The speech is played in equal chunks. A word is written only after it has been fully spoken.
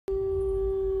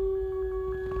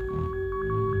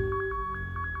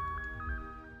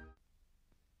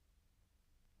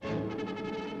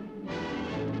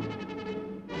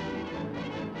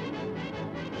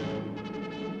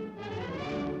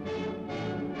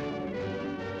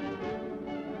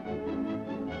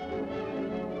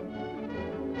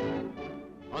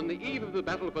On the eve of the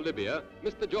battle for Libya,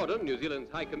 Mr. Jordan, New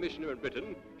Zealand's High Commissioner in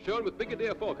Britain, shown with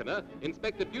Brigadier Falconer,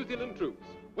 inspected New Zealand troops,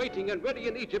 waiting and ready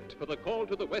in Egypt for the call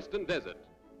to the Western Desert.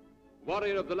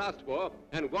 Warrior of the last war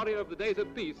and warrior of the days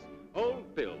of peace, Old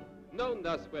Phil, known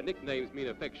thus where nicknames mean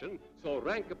affection, saw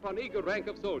rank upon eager rank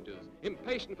of soldiers,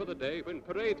 impatient for the day when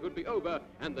parades would be over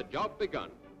and the job begun.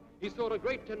 He saw a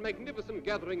great and magnificent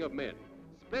gathering of men,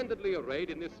 splendidly arrayed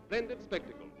in this splendid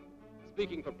spectacle.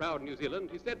 Speaking for proud New Zealand,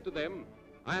 he said to them,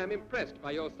 "I am impressed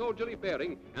by your soldierly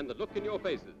bearing and the look in your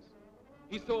faces."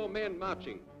 He saw men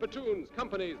marching, platoons,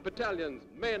 companies, battalions,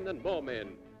 men and more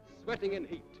men, sweating in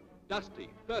heat, dusty,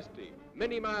 thirsty,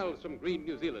 many miles from green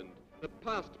New Zealand, the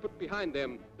past put behind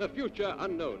them, the future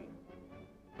unknown.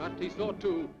 But he saw,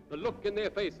 too, the look in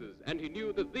their faces, and he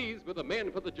knew that these were the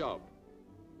men for the job.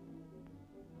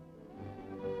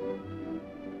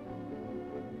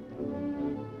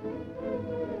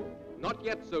 Not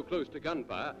yet so close to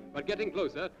gunfire, but getting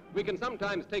closer, we can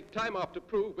sometimes take time off to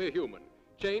prove we're human.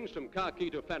 Changed from khaki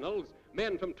to flannels,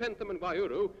 men from Trentham and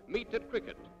Waiouru meet at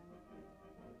cricket.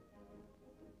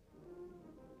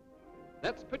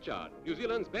 That's Pritchard, New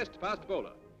Zealand's best fast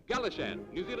bowler. Galashan,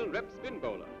 New Zealand rep spin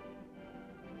bowler.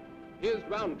 Here's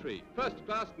Roundtree,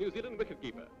 first-class New Zealand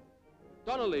wicketkeeper.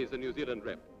 Donnelly's a New Zealand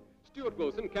rep. Stuart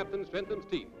Wilson captains Trentham's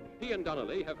team. He and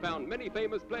Donnelly have found many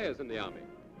famous players in the Army.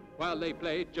 While they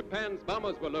played, Japan's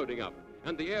bombers were loading up,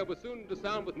 and the air was soon to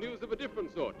sound with news of a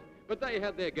different sort. But they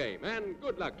had their game, and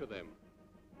good luck to them.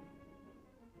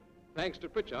 Thanks to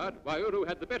Pritchard, Waiouru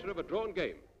had the better of a drawn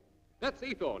game. That's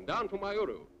Ethorn, down from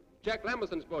Waiouru. Jack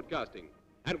Lamberson's broadcasting.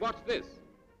 And watch this.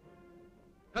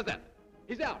 How's that?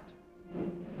 He's out.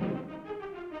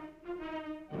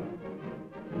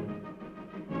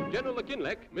 General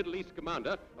Kinloch, Middle East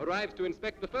commander, arrives to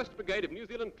inspect the 1st Brigade of New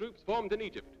Zealand troops formed in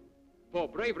Egypt. For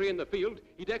bravery in the field,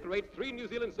 he decorates 3 New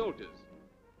Zealand soldiers.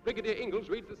 Brigadier Ingalls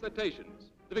reads the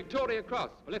citations. The Victoria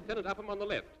Cross for Lieutenant Upham on the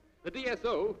left. The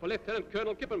DSO for Lieutenant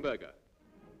Colonel Kippenberger.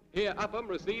 Here Upham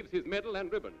receives his medal and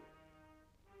ribbon.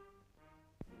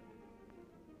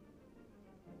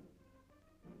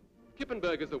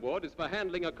 Kippenberger's award is for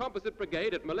handling a composite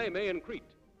brigade at Maleme in Crete.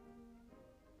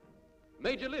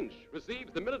 Major Lynch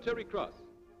receives the Military Cross.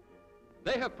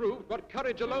 They have proved what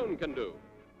courage alone can do.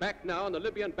 Back now in the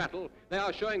Libyan battle, they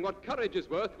are showing what courage is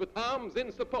worth with arms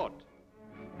in support.